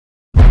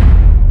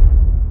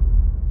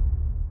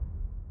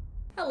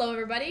Hello,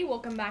 everybody.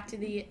 Welcome back to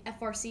the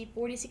FRC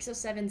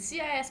 4607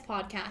 CIS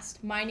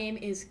podcast. My name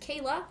is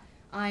Kayla.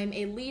 I'm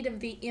a lead of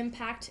the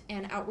Impact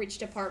and Outreach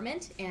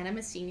Department, and I'm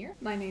a senior.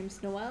 My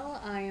name's Noelle.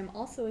 I am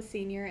also a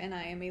senior, and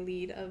I am a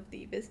lead of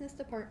the Business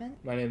Department.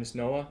 My name is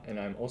Noah, and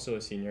I'm also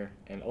a senior,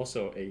 and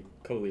also a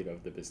co-lead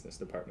of the Business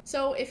Department.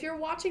 So if you're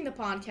watching the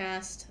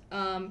podcast,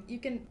 you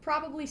can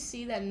probably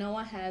see that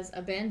Noah has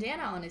a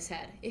bandana on his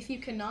head. If you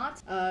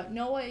cannot,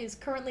 Noah is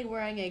currently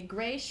wearing a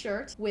gray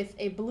shirt with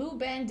a blue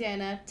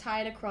bandana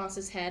tied across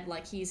his head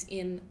like he's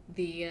in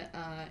the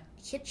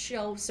hit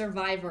show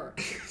Survivor.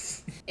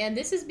 And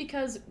this is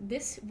because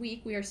this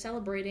week we are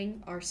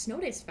celebrating our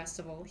Snow Days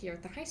Festival here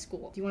at the high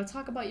school. Do you want to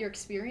talk about your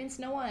experience,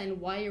 Noah, and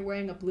why you're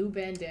wearing a blue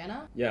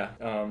bandana? Yeah,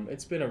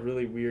 it's been a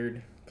really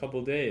weird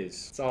couple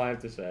days. That's all I have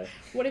to say.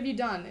 What have you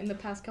done in the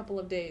past couple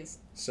of days?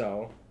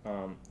 So,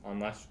 on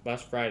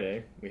last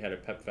Friday, we had a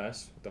pep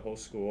fest with the whole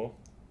school,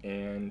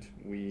 and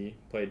we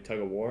played tug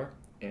of war,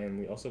 and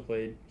we also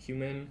played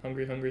human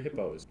hungry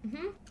hippos.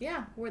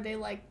 Yeah, where they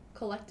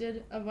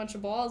collected a bunch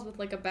of balls with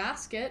a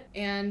basket,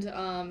 and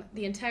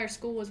the entire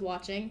school was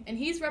watching, and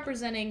he's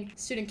representing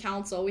student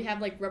council. We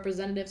have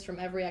representatives from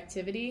every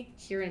activity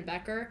here in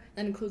Becker.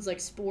 That includes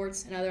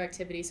sports and other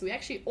activities. So we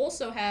actually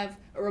also have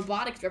a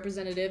robotics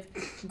representative,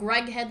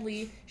 Greg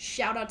Headley.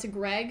 Shout out to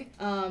Greg.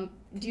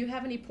 Do you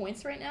have any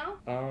points right now?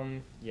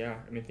 Yeah,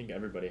 I think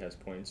everybody has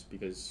points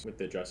because with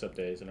the dress-up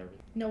days and everything.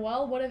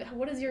 Noelle,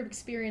 what has your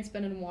experience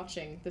been in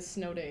watching the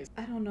Snow Days?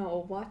 I don't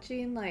know,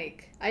 watching,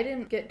 I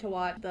didn't get to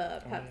watch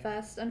the Pep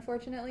Fest,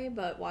 unfortunately,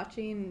 but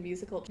watching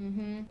musical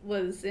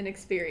was an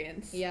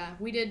experience. Yeah,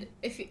 we did.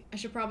 I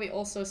should probably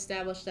also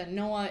establish that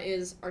Noah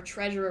is our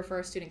treasurer for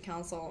our student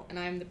council, and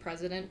I'm the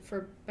president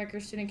for Becker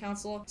Student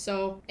Council.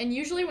 So, and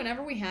usually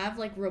whenever we have,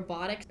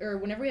 robotics, or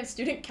whenever we have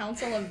student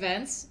council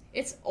events,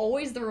 it's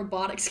always the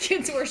robotics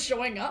kids who are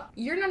showing up.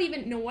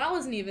 Noelle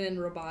isn't even in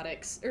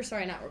robotics. Or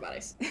sorry, not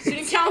robotics.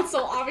 Student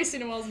council, obviously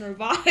Noelle's in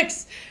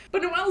robotics.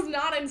 But Noelle's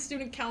not in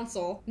student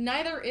council.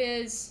 Neither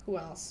is, who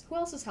else? Who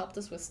else has helped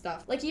us with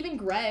stuff? Even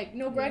Greg.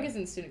 No, Greg is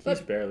in student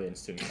council. He's barely in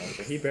student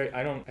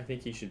council. I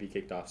think he should be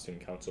kicked off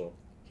student council.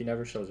 He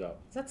never shows up.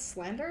 Is that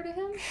slander to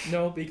him?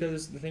 No,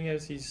 because the thing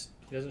is, he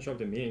doesn't show up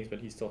to meetings, but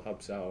he still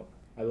helps out.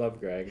 I love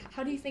Greg.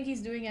 How do you think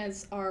he's doing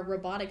as our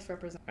robotics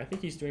representative? I think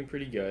he's doing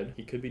pretty good.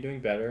 He could be doing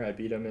better. I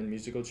beat him in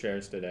musical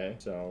chairs today,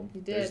 so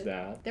there's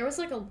that. There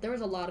was there was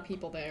a lot of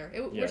people there.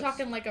 Yes. We're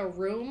talking a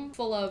room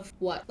full of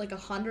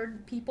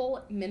 100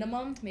 people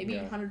minimum, maybe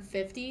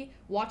 150,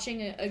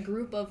 watching a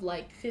group of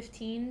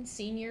 15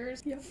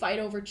 seniors fight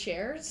over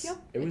chairs. Yep.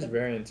 It was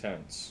very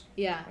intense.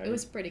 Yeah, it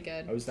was pretty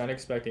good. I was not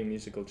expecting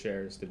musical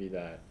chairs to be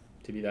that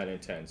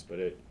intense, but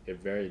it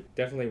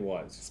definitely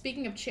was.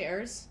 Speaking of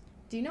chairs,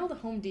 do you know the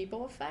Home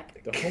Depot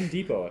effect? The Home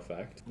Depot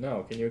effect?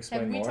 No, can you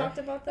explain more? Have we talked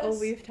about this? Oh,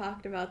 we've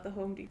talked about the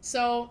Home Depot.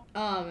 So,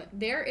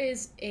 there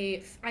is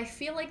I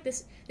feel like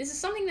this is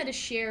something that is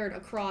shared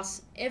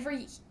across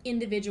every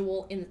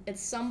individual at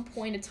some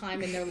point in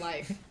time in their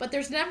life, but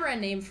there's never a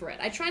name for it.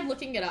 I tried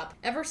looking it up.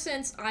 Ever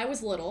since I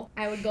was little,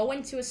 I would go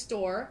into a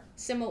store,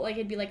 similar,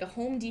 it'd be a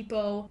Home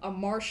Depot, a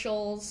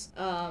Marshall's,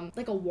 a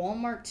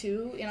Walmart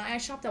too. I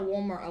shopped at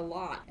Walmart a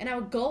lot, and I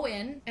would go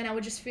in, and I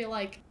would just feel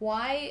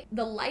why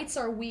the lights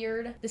are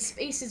weird, the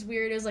space is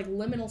weird. It was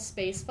liminal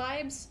space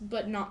vibes,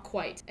 but not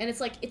quite. And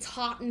it's it's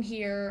hot in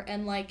here,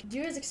 and do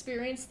you guys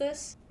experience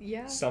this?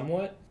 Yeah.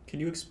 Somewhat. Can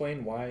you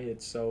explain why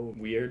it's so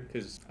weird?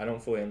 Because I don't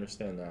fully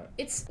understand that.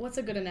 What's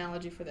a good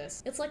analogy for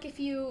this? It's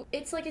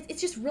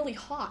it's just really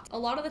hot. A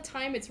lot of the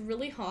time it's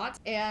really hot,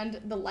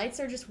 and the lights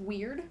are just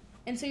weird.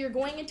 And so you're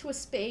going into a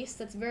space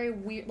that's very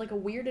weird, a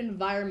weird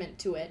environment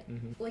to it.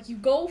 You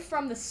go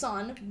from the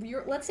sun,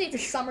 let's say it's a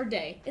summer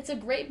day. It's a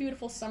great,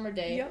 beautiful summer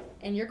day,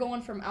 and you're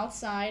going from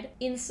outside,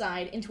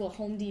 inside, into a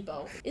Home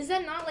Depot. Is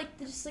that not,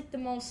 just the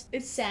most...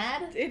 It's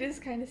sad? It is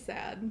kind of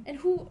sad. And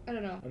I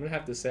don't know. I'm gonna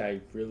have to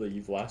say,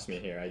 you've lost me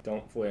here. I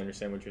don't fully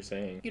understand what you're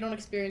saying. You don't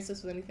experience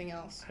this with anything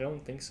else? I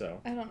don't think so.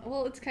 I don't know.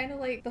 Well, it's kind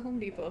of like the Home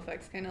Depot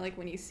effect's kind of like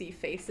when you see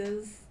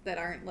faces that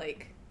aren't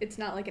it's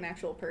not an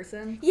actual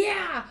person.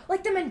 Yeah,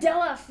 like the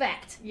Mandela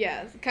effect.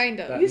 Yeah, kind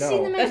of. You've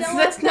seen the Mandela effect?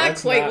 That's not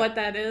quite what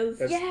that is.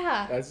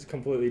 That's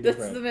completely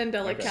different. That's the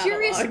Mandela catalog.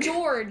 Curious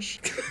George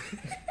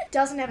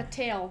doesn't have a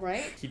tail,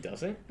 right? He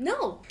doesn't?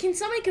 No. Can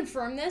somebody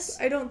confirm this?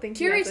 I don't think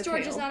Curious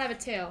George does not have a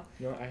tail.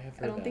 No, I have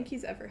heard I don't think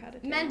he's ever had a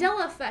tail.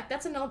 Mandela effect.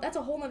 That's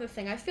a whole other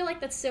thing. I feel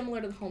like that's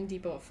similar to the Home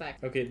Depot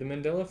effect. Okay, the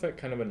Mandela effect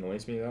kind of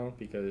annoys me though,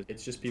 because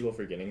it's just people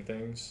forgetting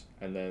things,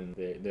 and then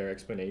their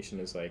explanation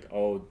is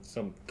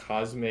some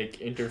cosmic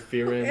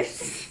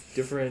interference,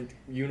 different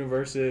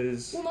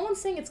universes. Well, no one's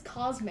saying it's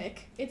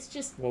cosmic. It's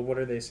just. Well, what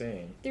are they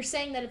saying? They're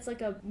saying that it's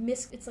a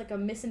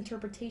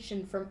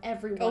misinterpretation from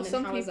everyone.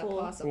 Some and how people, is that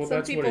possible? Well, some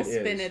that's people people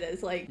spin it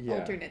as like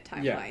alternate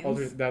timelines.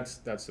 Yeah,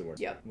 that's the word.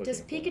 Yep.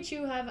 Does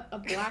Pikachu have a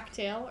black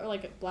tail or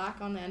like a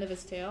black on the end of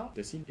his tail?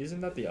 Does he?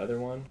 Isn't that the other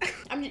one?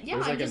 I'm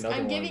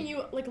giving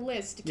you like a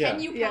list. Yeah.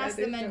 Can you pass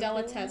the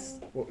Mandela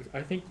test? Well,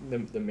 I think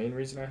the main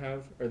reason I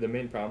have, or the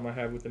main problem I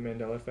have with the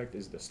Mandela effect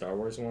is the Star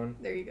Wars one.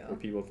 There you go. Where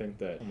people think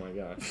that, oh my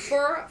gosh.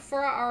 For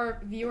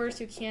our viewers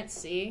who can't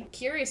see,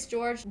 Curious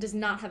George does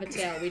not have a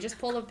tail. We just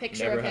pulled a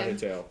picture Never of him. had a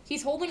tail.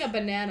 He's holding a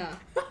banana.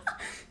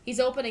 He's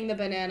opening the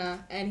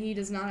banana, and he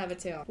does not have a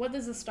tail. What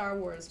is the Star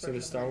Wars version? So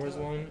the Star Wars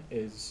one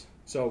is...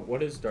 So what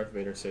does Darth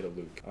Vader say to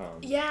Luke?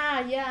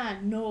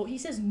 No. He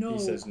says, no,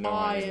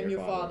 I am your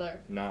father.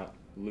 Not,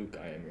 Luke,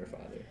 I am your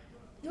father.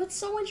 What's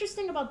so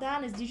interesting about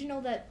that is, did you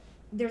know that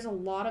there's a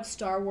lot of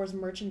Star Wars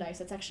merchandise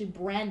that's actually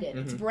branded.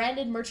 It's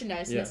branded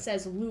merchandise and it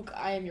says, Luke,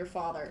 I am your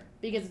father.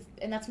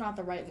 And that's not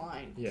the right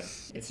line. Yeah,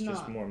 it's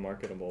just more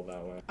marketable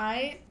that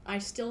way. I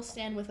still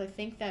stand with, I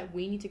think that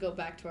we need to go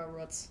back to our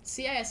roots.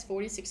 CIS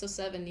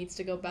 4607 needs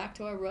to go back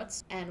to our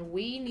roots, and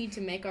we need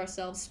to make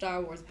ourselves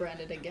Star Wars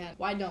branded again.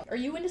 Why don't? Are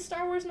you into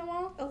Star Wars,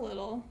 Noelle? A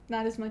little.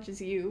 Not as much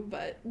as you,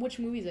 but... Which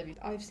movies have you?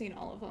 I've seen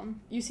all of them.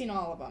 You've seen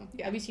all of them?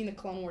 Yeah. Have you seen the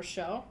Clone Wars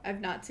show?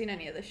 I've not seen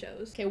any of the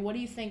shows. Okay, what do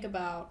you think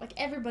about, like,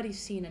 everybody's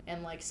seen it,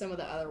 and, like, some of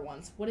the other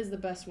ones. What is the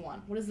best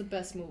one? What is the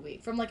best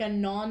movie? From, like, a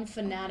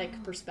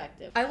non-fanatic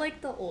perspective. I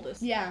like the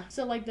oldest. Yeah,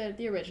 so, like,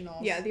 the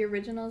originals. Yeah, the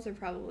originals are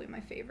probably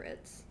my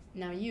favorites.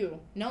 Now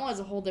Noah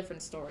has a whole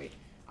different story.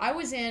 I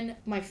was in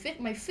my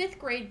fifth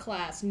grade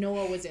class.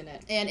 Noah was in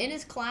it, and in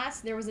his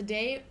class there was a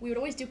day we would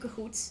always do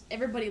cahoots.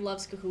 Everybody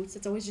loves cahoots.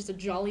 It's always just a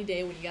jolly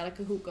day when you got a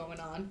cahoot going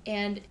on.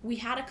 And we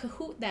had a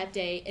cahoot that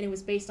day, and it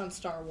was based on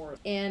Star Wars.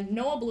 And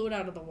Noah blew it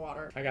out of the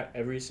water. I got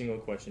every single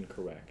question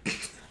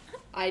correct.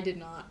 I did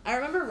not. I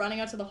remember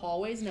running out to the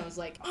hallways and I was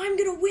like, I'm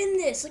gonna win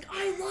this! Like,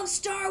 I love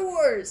Star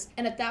Wars!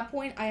 And at that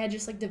point, I had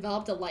just, like,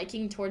 developed a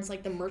liking towards,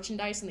 like, the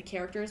merchandise and the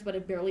characters, but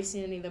had barely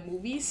seen any of the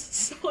movies,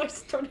 so I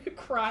started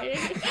crying.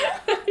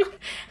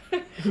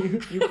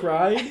 You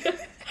cried?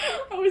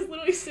 I was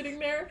literally sitting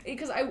there,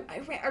 because I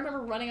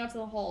remember running out to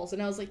the halls,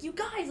 and I was like, you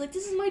guys, like,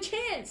 this is my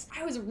chance!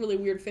 I was a really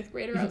weird 5th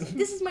grader. I was like,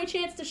 this is my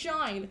chance to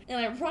shine!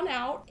 And I run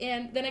out,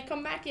 and then I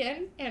come back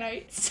in, and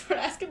I start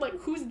asking, like,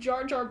 who's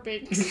Jar Jar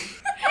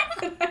Binks?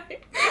 And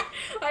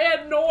I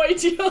had no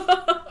idea.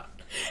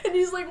 And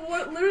he's like,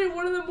 literally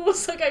one of the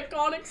most, like,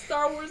 iconic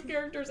Star Wars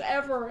characters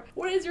ever.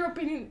 What is your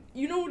opinion?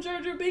 You know who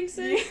Jar Jar Binks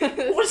is?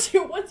 Yes.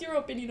 What's your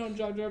opinion on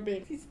Jar Jar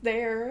Binks? He's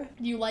there.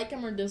 Do you like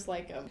him or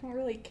dislike him? I don't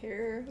really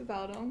care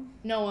about him.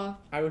 Noah.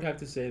 I would have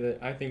to say that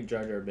I think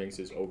Jar Jar Binks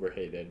is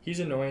overhated. He's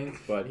annoying,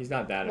 but he's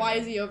not that Why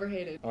annoying. is he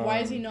overhated? Why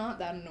is he not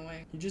that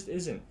annoying? He just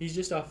isn't. He's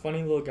just a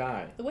funny little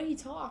guy. The way he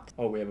talks.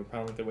 Oh, we have a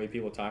problem with the way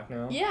people talk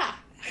now? Yeah.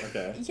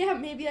 Okay. Yeah,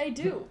 maybe I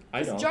do.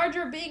 I don't. Jar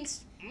Jar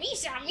Binks,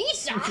 Misa.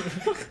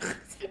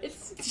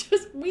 It's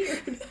just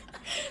weird.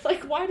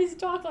 Like, why does he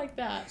talk like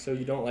that? So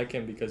you don't like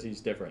him because he's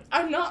different?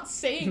 I'm not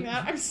saying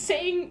that. I'm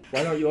saying...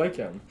 Why don't you like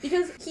him?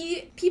 Because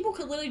people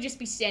could literally just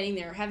be standing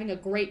there having a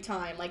great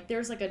time. Like,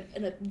 there's like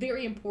a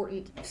very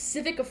important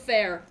civic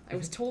affair. I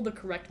was told to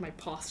correct my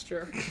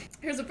posture.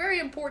 There's a very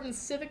important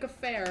civic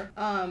affair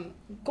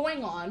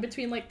going on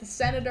between, like, the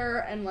senator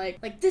and,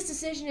 like this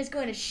decision is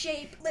going to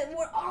shape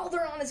what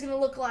Alderaan is going to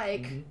look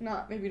like.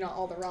 Maybe not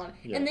Alderaan.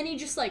 Yeah. And then he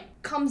just, like,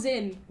 comes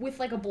in with,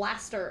 like, a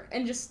blaster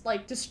and just,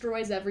 like,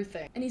 destroys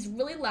everything. And he's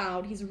really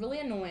loud, he's really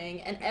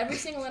annoying, and every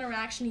single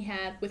interaction he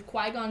had with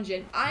Qui-Gon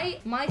Jinn,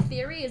 my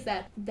theory is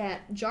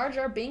that Jar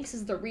Jar Binks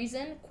is the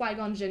reason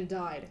Qui-Gon Jinn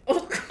died.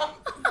 Oh god.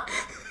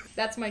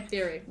 That's my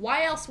theory.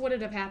 Why else would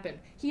it have happened?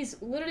 He's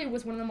literally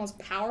was one of the most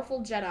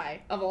powerful Jedi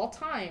of all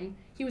time.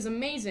 He was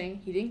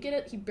amazing. He didn't get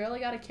it. He barely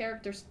got a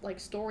character, like,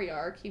 story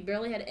arc. He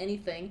barely had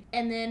anything.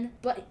 And then,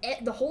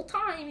 the whole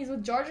time, he's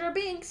with Jar Jar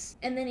Binks,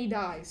 and then he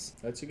dies.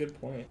 That's a good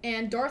point.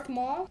 And Darth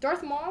Maul,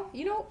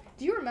 you know,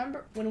 do you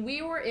remember when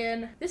we were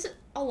in,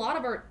 a lot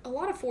of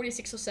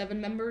 4607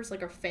 members,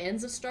 like, are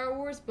fans of Star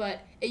Wars,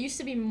 but it used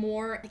to be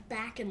more, like,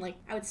 back in, like,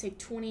 I would say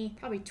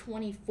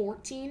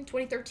 2013,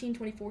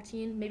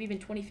 2014, maybe even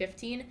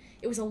 2015,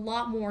 it was a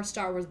lot more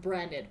Star Wars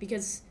branded,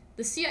 because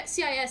the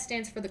CIS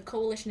stands for the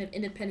Coalition of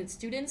Independent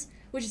Students,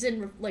 which is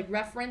in, like,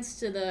 reference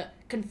to the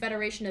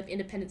Confederation of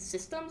Independent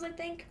Systems, I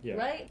think, yeah,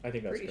 right? I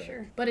think that's pretty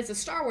sure. But it's a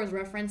Star Wars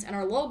reference, and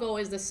our logo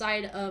is the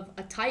side of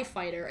a TIE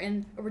fighter,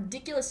 and a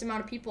ridiculous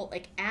amount of people,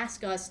 like,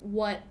 ask us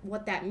what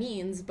that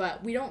means,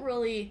 but we don't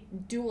really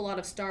do a lot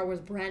of Star Wars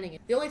branding.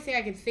 The only thing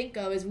I can think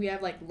of is we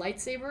have, like,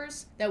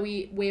 lightsabers that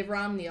we wave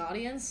around in the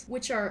audience,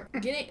 which are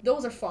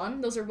those are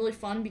fun. Those are really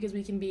fun because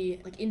we can be,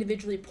 like,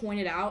 individually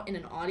pointed out in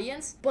an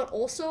audience, but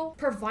also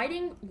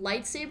providing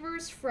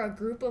lightsabers for a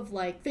group of,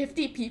 like,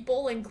 50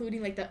 people,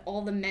 including, like,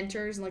 all the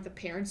mentors and, like,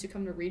 the parents who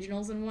come to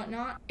regionals and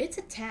whatnot. It's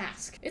a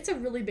task. It's a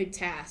really big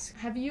task.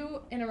 Have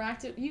you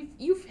interacted?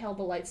 You've held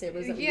the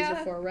lightsabers that we use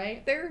before,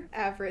 right? They're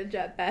average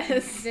at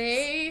best.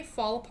 They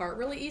fall apart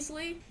really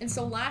easily. And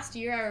so last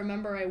year, I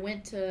remember I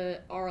went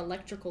to our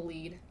electrical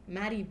lead,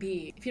 Maddie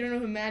B. If you don't know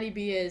who Maddie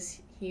B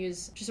is, He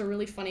was just a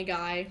really funny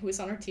guy who was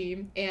on our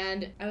team.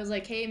 And I was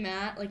like, hey,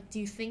 Matt, like, do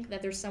you think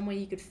that there's some way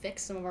you could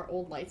fix some of our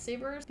old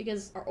lightsabers?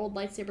 Because our old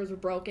lightsabers were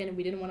broken and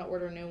we didn't want to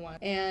order a new one.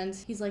 And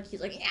he's like,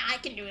 yeah, I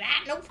can do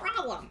that. No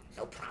problem.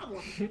 No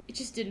problem. It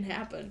just didn't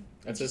happen.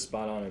 That's a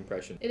spot-on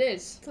impression. It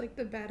is. It's like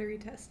the battery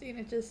testing.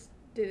 It just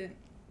didn't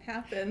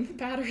happen.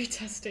 Battery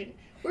testing.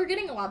 We're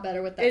getting a lot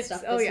better with that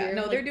stuff this year.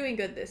 No, like, they're doing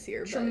good this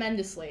year.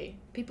 Tremendously.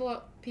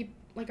 People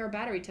like our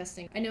battery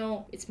testing. I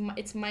know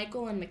it's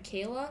Michael and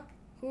Michaela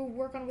who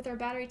work on with our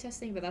battery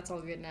testing, but that's all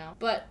good now.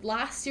 But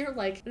last year,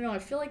 like, I don't know, I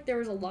feel like there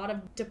was a lot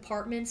of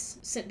departments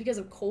because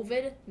of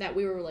COVID that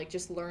we were like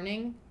just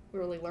learning. We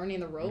were like learning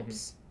the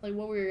ropes. Like,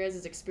 what were your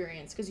guys'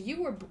 experience? Because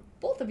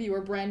both of you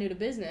were brand new to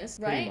business,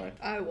 right? Pretty much.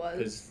 I was.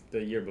 Because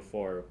the year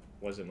before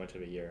wasn't much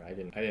of a year. I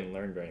didn't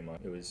learn very much.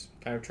 It was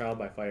kind of trial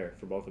by fire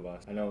for both of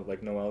us. I know,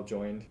 like, Noelle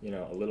joined,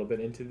 a little bit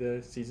into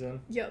the season.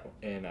 Yep.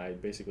 And I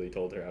basically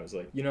told her, I was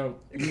like,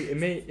 it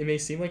may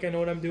seem like I know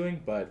what I'm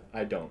doing, but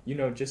I don't. You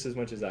know just as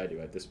much as I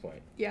do at this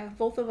point. Yeah,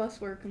 both of us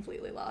were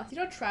completely lost. You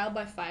know what trial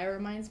by fire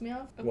reminds me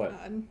of? Oh, What?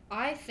 God.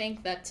 I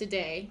think that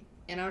today,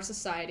 in our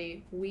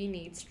society, we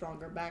need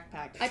stronger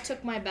backpacks. I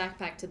took my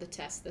backpack to the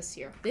test this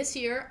year. This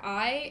year,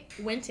 I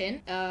went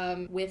in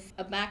with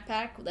a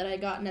backpack that I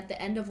gotten at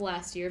the end of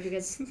last year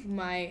because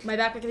my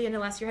backpack at the end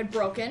of last year had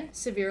broken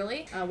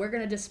severely. We're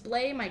going to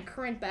display my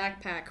current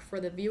backpack for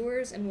the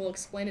viewers, and we'll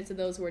explain it to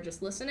those who are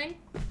just listening.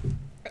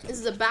 This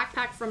is a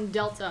backpack from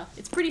Delta.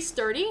 It's pretty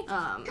sturdy,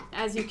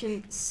 as you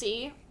can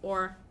see,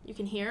 or you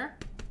can hear.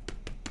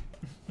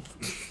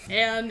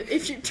 And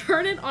if you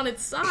turn it on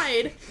its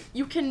side,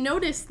 you can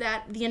notice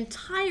that the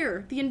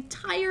entire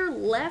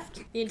left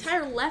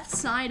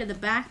side of the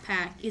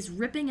backpack is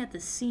ripping at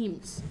the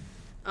seams.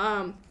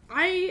 I'm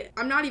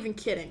not even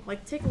kidding.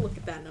 Like, take a look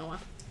at that, Noah.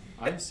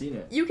 I've seen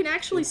it. You can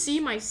actually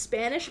see my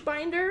Spanish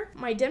binder,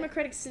 my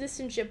democratic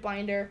citizenship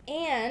binder,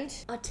 and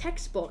a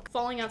textbook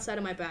falling outside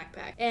of my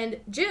backpack. And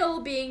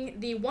Jill, being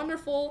the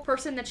wonderful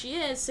person that she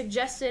is,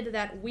 suggested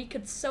that we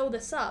could sew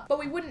this up, but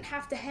we wouldn't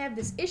have to have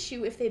this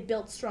issue if they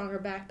built stronger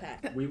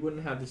backpack. We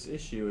wouldn't have this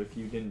issue if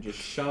you didn't just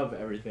shove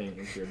everything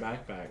into your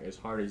backpack as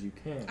hard as you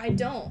can. I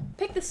don't.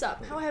 Pick this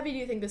up. How heavy do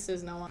you think this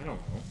is, Noah? I don't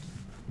know.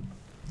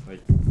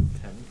 Like 10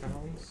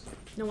 pounds?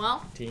 Noelle?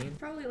 15?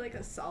 Probably like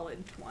a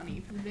solid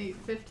 20, maybe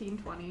 15,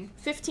 20.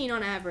 15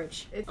 on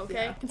average.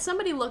 Okay? Yeah. Can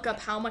somebody look up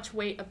how much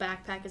weight a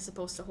backpack is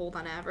supposed to hold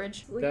on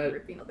average? It's like That-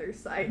 ripping other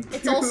side.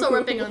 It's also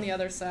ripping on the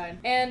other side.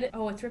 And,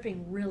 it's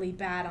ripping really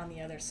bad on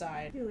the other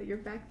side. Feel like your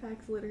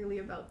backpack's literally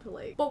about to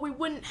like. But we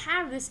wouldn't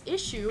have this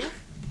issue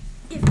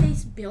if they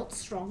built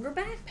stronger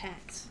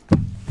backpacks.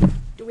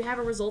 Do we have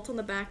a result on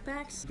the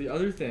backpacks? The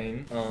other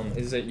thing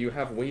is that you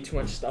have way too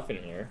much stuff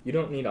in here. You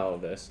don't need all of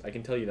this. I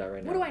can tell you that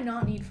right now. What do I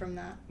not need from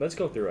that? Let's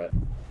go through it.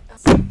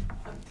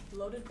 A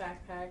loaded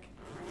backpack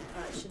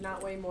should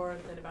not weigh more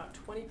than about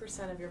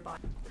 20% of your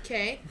body.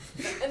 Okay.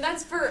 And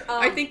that's for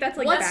I think that's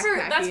like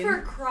backpacking. that's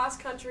for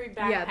cross-country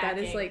backpacking. Yeah, that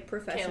is like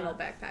professional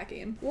Kayla.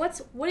 backpacking.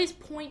 What is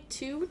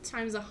 0.2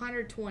 times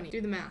 120?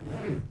 Do the math.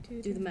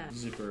 Do the math.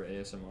 Zipper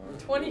ASMR.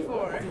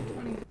 24.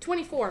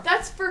 24.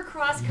 That's for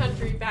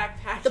cross-country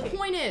backpacking. The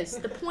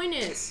point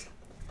is,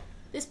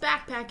 this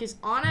backpack is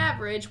on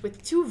average,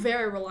 with two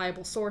very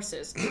reliable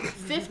sources,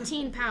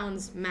 15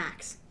 pounds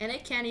max, and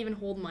it can't even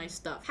hold my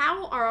stuff.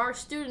 How are our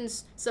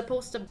students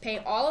supposed to pay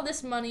all of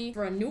this money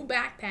for a new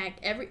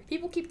backpack?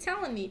 People keep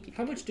telling me.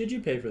 How much did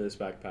you pay for this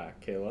backpack,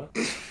 Kayla?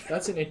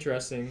 That's an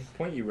interesting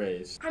point you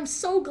raised. I'm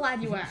so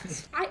glad you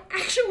asked. I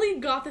actually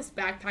got this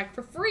backpack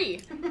for free,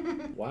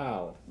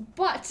 Wow.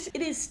 but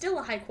it is still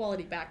a high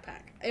quality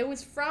backpack. It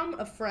was from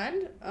a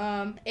friend,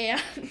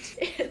 and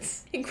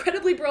it's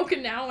incredibly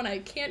broken now, and I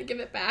can't give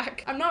it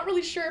back. I'm not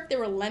really sure if they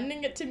were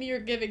lending it to me or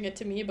giving it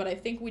to me, but I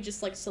think we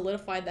just like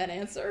solidified that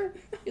answer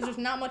because there's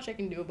not much I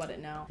can do about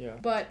it now. Yeah.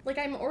 But like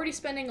I'm already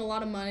spending a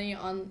lot of money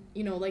on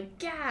like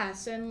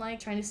gas and like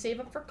trying to save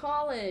up for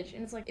college,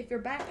 and it's like if your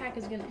backpack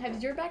is gonna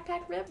have your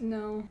backpack ripped.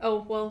 No.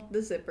 Oh, well,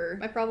 the zipper.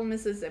 My problem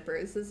is the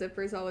zippers. The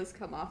zippers always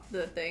come off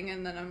the thing,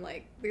 and then I'm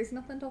like, there's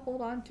nothing to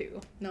hold on to.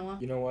 Noah.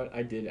 You know what?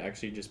 I did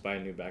actually just buy a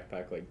new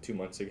backpack like 2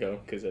 months ago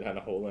because it had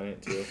a hole in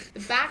it too. The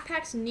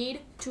backpacks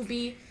need to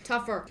be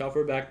tougher.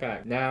 Tougher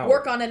backpack. Now.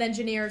 Work on it,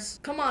 engineers.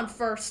 Come on,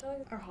 first.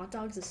 Are hot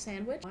dogs a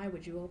sandwich? Why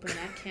would you open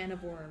that can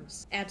of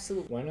worms?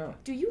 Absolutely. Why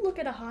not? Do you look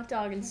at a hot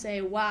dog and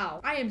say,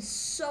 wow, I am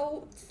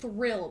so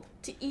thrilled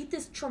to eat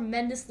this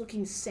tremendous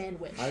looking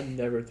sandwich? I'm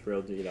never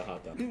thrilled to eat a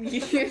hot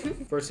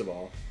dog. First of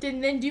all.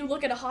 Then do you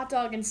look at a hot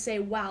dog and say,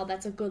 wow,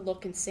 that's a good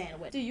looking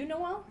sandwich? Do you,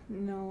 Noelle?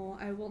 No,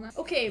 I will not.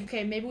 Okay,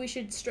 maybe we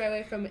should stray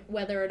away from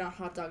whether or not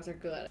hot dogs are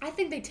good. I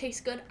think they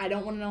taste good. I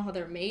don't want to know how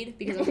they're made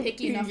because I'm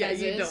picky enough yeah,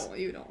 as you is.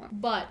 don't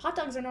want. But hot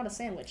dogs are not a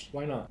sandwich.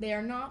 Why not? They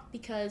are not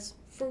because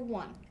For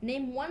one,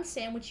 name one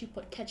sandwich you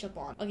put ketchup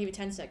on. I'll give you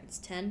 10 seconds.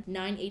 10,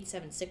 9, 8,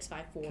 7, 6,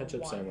 5, 4,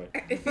 Ketchup 1. sandwich.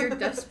 If you're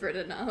desperate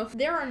enough.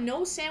 There are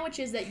no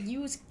sandwiches that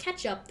use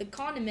ketchup, the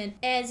condiment,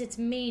 as its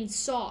main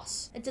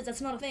sauce.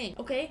 That's not a thing,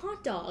 okay? Hot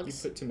You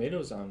dogs. put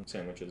tomatoes on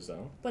sandwiches,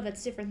 though. But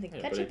that's different thing.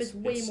 Yeah, but Ketchup is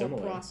way it's more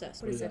similar.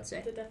 processed. What does that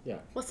say? Yeah.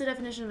 What's the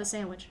definition of a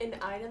sandwich? An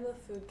item of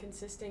food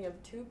consisting of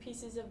 2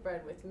 pieces of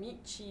bread with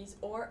meat, cheese,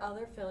 or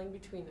other filling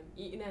between them,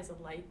 eaten as a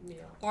light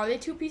meal. Are they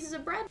 2 pieces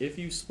of bread? If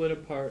you split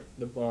apart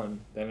the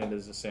bun, then it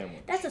is a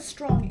sandwich. That's a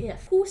strong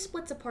if. Who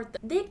splits apart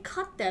they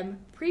cut them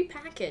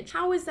pre-packaged.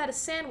 How is that a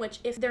sandwich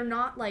if they're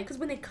not like, because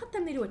when they cut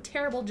them, they do a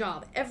terrible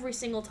job every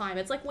single time.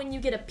 It's like when you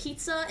get a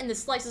pizza and the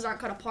slices aren't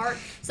cut apart,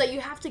 so that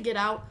you have to get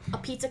out a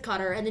pizza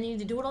cutter and then you need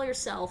to do it all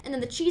yourself. And then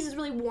the cheese is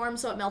really warm,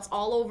 so it melts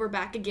all over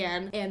back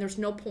again, and there's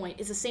no point.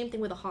 It's the same thing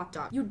with a hot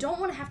dog. You don't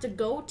want to have to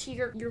go to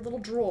your little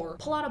drawer,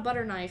 pull out a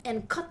butter knife,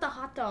 and cut the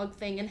hot dog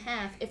thing in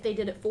half if they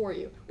did it for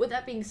you. With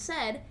that being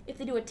said, if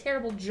they do a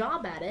terrible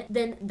job at it,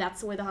 then that's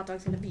the way the hot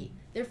dog's going to be.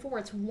 Therefore,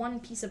 it's 1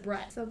 piece of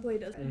bread. Subway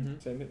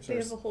doesn't. They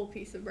have a whole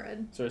piece of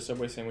bread. So are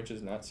Subway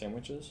sandwiches not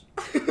sandwiches?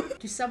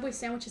 Do Subway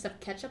sandwiches have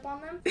ketchup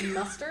on them?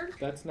 Mustard?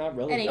 That's not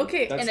relevant.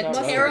 Okay, That's and a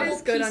not terrible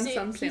relevant. Good on piece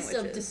some of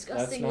sandwiches.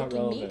 disgusting That's not looking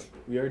relevant. meat.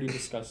 We already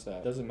discussed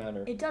that. Doesn't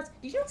matter. It does.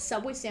 Do you know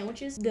Subway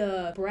sandwiches,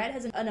 the bread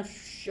has enough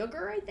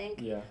sugar, I think?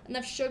 Yeah.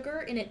 Enough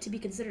sugar in it to be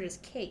considered as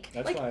cake.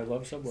 That's Like, why I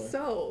love Subway.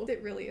 So, is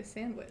it really a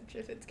sandwich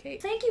if it's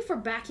cake? thank you for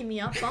backing me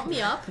up. Bump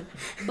me up.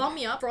 Bump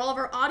me up. For all of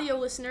our audio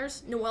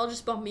listeners, Noelle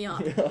just bumped me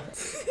up.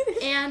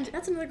 And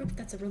that's a really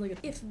good.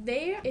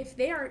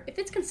 If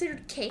it's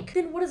considered cake,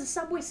 then what is a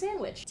Subway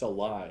sandwich? It's a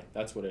lie.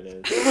 That's what it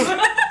is.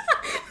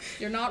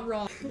 You're not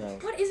wrong. No.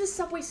 What is a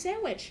Subway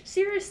sandwich?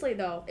 Seriously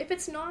though, if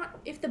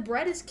the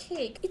bread is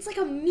cake, it's like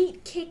a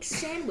meat cake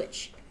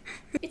sandwich.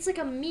 It's like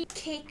a meat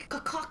cake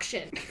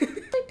concoction.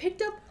 I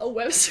picked up a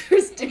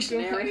Webster's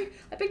dictionary.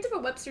 I picked up a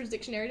Webster's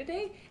dictionary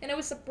today, and I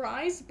was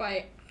surprised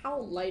by how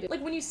light it.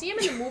 Like when you see them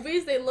in the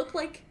movies, they look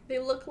like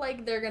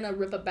they're gonna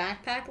rip a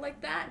backpack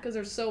like that because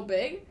they're so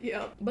big.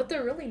 Yep. But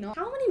they're really not.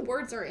 How many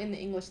words are in the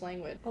English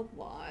language? A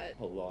lot.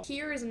 A lot.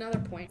 Here is another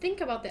point.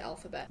 Think about the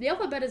alphabet. The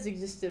alphabet has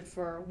existed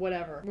for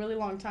whatever, really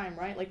long time,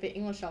 right? Like the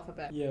English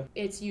alphabet. Yeah.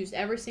 It's used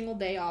every single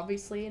day,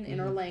 obviously, in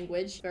our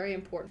language. Very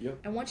important. Yep.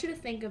 I want you to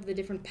think of the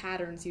different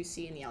patterns you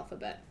see in the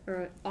alphabet.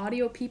 For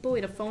audio people, we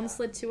had a phone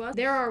slid to us.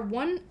 There are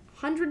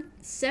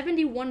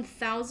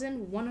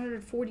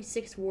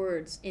 171,146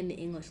 words in the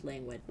English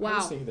language. I was Wow.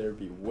 thinking there would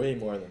be way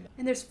more than that.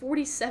 And there's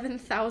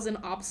 47,000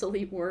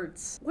 obsolete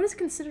words. What is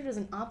considered as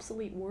an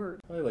obsolete word?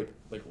 Probably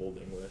like Old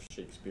English,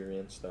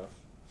 Shakespearean stuff.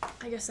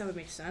 I guess that would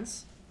make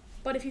sense.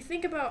 But if you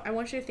think about, I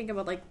want you to think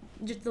about like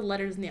just the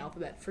letters in the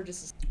alphabet for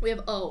just, we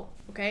have O,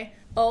 okay?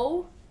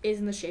 O is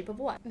in the shape of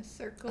what? A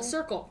circle. A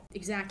circle,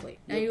 exactly.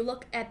 Now Yep. you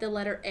look at the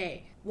letter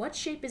A. What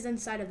shape is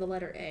inside of the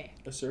letter A?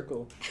 A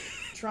circle.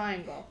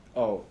 Triangle.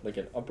 Oh, like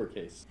an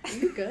uppercase. Are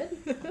you good?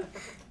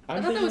 I'm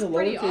I thought that thinking was a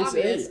pretty lowercase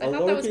obvious. A. I A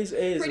thought that was lowercase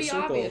a is a pretty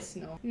circle. obvious.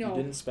 No. You No.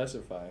 didn't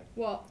specify.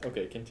 Well,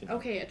 Okay, continue.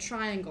 okay, a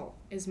triangle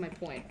is my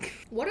point.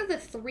 What are the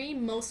 3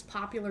 most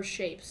popular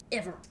shapes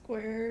ever?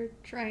 Square,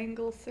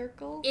 triangle,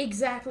 circle.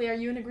 Exactly. Are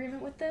you in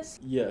agreement with this?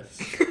 Yes.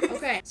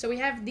 Okay, so we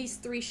have these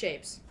 3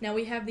 shapes. Now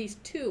we have these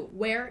 2.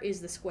 Where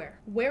is the square?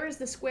 Where is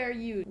the square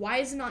used? Why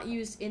is it not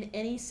used in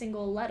any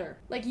single letter?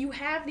 Like you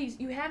have these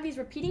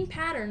repeating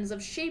patterns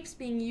of shapes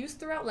being used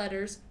throughout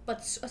letters, but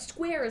a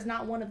square is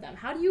not one of them.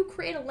 How do you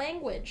create a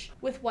language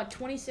with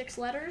 26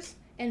 letters?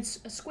 And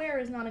a square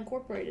is not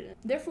incorporated in it.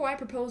 Therefore, I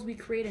propose we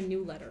create a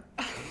new letter.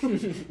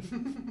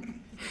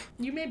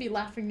 You may be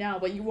laughing now,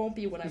 but you won't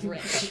be when I'm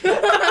rich.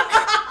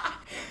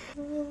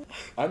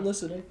 I'm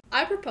listening.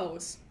 I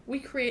propose we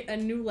create a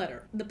new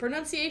letter. The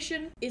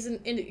pronunciation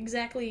isn't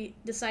exactly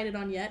decided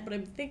on yet, but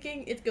I'm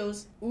thinking it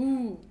goes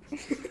ooh.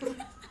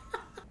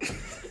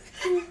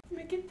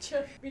 Make it ch.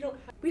 We don't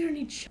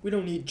need We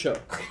don't need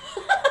Chuck.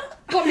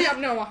 Bump me up,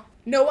 Noah.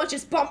 Noah,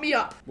 just bump me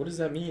up. What does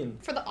that mean?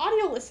 For the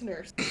audio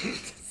listeners.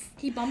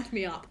 He bumped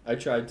me up. I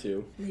tried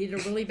to. He did a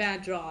really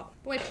bad job.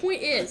 But my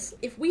point is,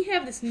 if we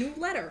have this new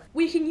letter,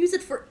 we can use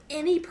it for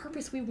any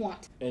purpose we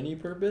want. Any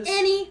purpose?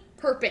 Any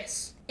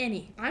purpose.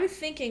 Any. I'm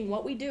thinking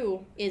what we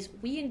do is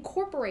we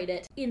incorporate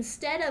it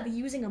instead of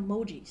using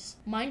emojis.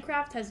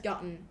 Minecraft has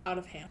gotten out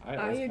of hand.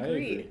 I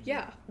agree.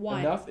 Yeah.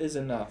 Why? Enough is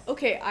enough.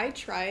 Okay, I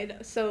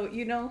tried. So,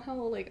 you know how,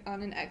 like,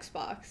 on an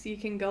Xbox, you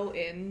can go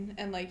in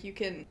and, like, you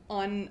can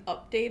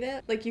unupdate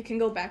it? Like, you can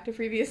go back to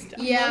previous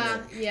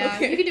downloads? Yeah.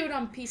 Okay. You can do it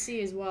on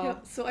PC as well. Yeah,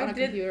 so on I a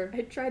did. computer.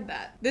 I tried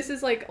that. This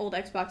is like old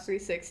Xbox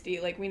 360.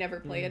 Like we never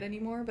play Mhm. it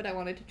anymore, but I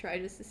wanted to try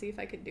just to see if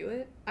I could do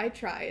it. I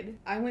tried.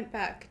 I went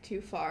back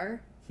too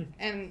far,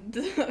 and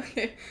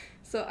okay,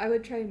 so I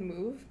would try and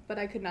move, but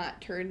I could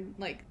not turn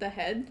like the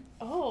head.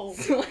 Oh.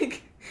 So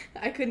like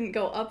I couldn't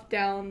go up,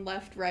 down,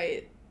 left,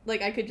 right.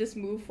 Like, I could just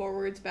move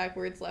forwards,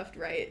 backwards, left,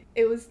 right.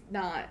 It was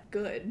not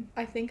good.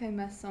 I think I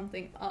messed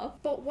something up.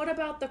 But what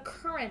about the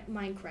current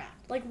Minecraft?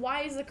 Like,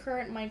 why is the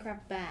current Minecraft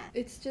bad?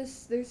 It's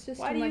just, there's just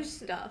Why too do you much s-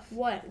 stuff.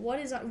 What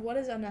is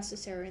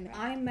unnecessary in there?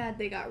 I'm mad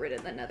they got rid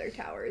of the Nether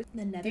Towers.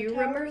 The Nether Do you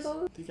Towers? remember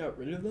those? They got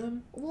rid of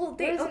them? Well, What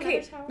they is the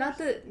okay, Nether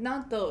Towers?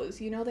 not those.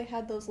 You know, they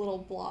had those little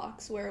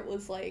blocks where it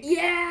was like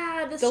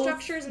Yeah, the Those-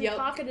 structures in yep.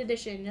 Pocket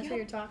Edition. That's what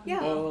you're talking yeah,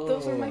 about.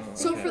 those were my Oh.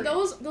 So favorite. for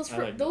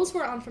I like those who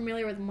are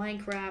unfamiliar with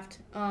Minecraft,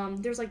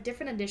 there's like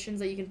different editions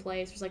that you can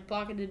play. So there's like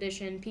Pocket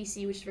Edition,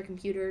 PC, which is for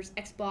computers,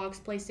 Xbox,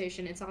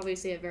 PlayStation. It's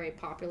obviously a very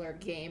popular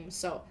game,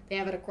 so they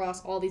have it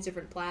across all these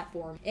different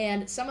platforms.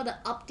 And some of the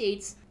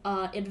updates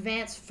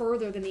advance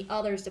further than the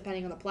others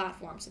depending on the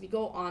platform. So if you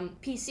go on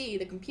PC,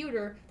 the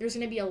computer, there's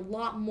going to be a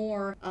lot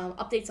more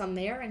updates on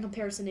there in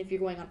comparison if you're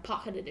going on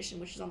Pocket Edition,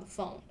 which is on the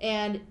phone.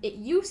 And it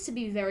used to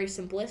be very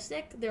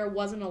simplistic. There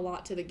wasn't a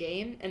lot to the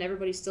game, and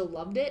everybody still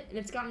loved it. And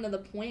it's gotten to the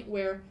point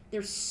where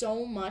there's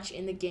so much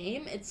in the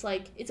game, it's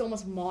like, it's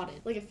almost modded.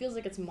 Like, it feels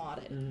like it's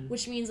modded,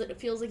 which means that it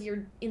feels like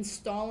you're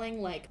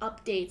installing, like,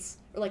 updates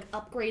or, like,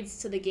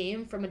 upgrades to the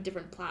game from a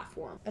different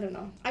platform. I don't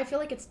know. I feel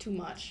like it's too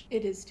much.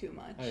 It is too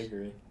much. I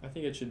agree. I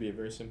think it should be a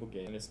very simple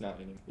game, and it's not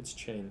anymore. It's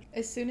changed.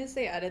 As soon as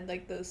they added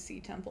like those sea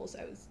temples,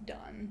 I was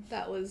done.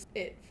 That was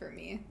it for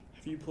me.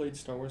 Have you played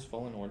Star Wars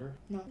Fallen Order?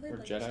 No. Or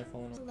Jedi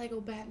Fallen It's a Order?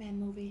 Lego Batman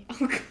movie.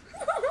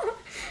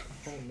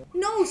 Oh, no.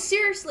 No,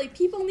 seriously,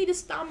 people need to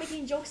stop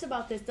making jokes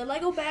about this. The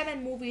Lego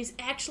Batman movie is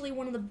actually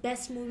one of the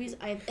best movies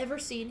I have ever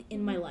seen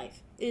in my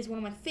life. It is one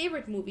of my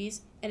favorite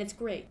movies, and it's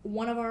great.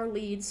 One of our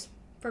leads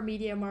for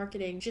media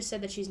marketing just said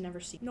that she's never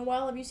seen.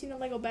 Noelle, have you seen the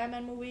Lego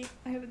Batman movie?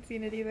 I haven't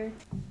seen it either.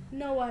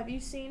 Noah, have you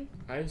seen?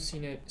 I've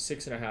seen it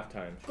 6.5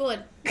 times.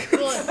 Good.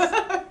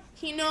 Good.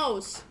 He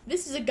knows.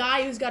 This is a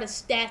guy who's got his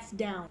stats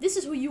down. This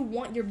is who you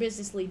want your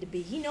business lead to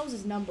be. He knows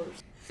his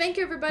numbers. Thank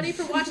you, everybody,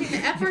 for watching the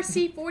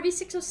FRC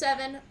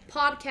 4607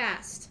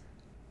 podcast.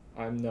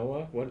 I'm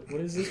Noah. What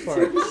is this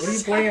part? What are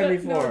you pointing at me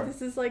for? No,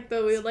 this is like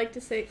we would like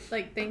to say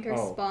thank our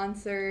Oh.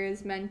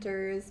 sponsors,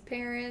 mentors,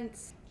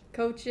 parents,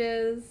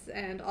 coaches,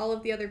 and all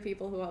of the other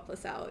people who help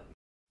us out.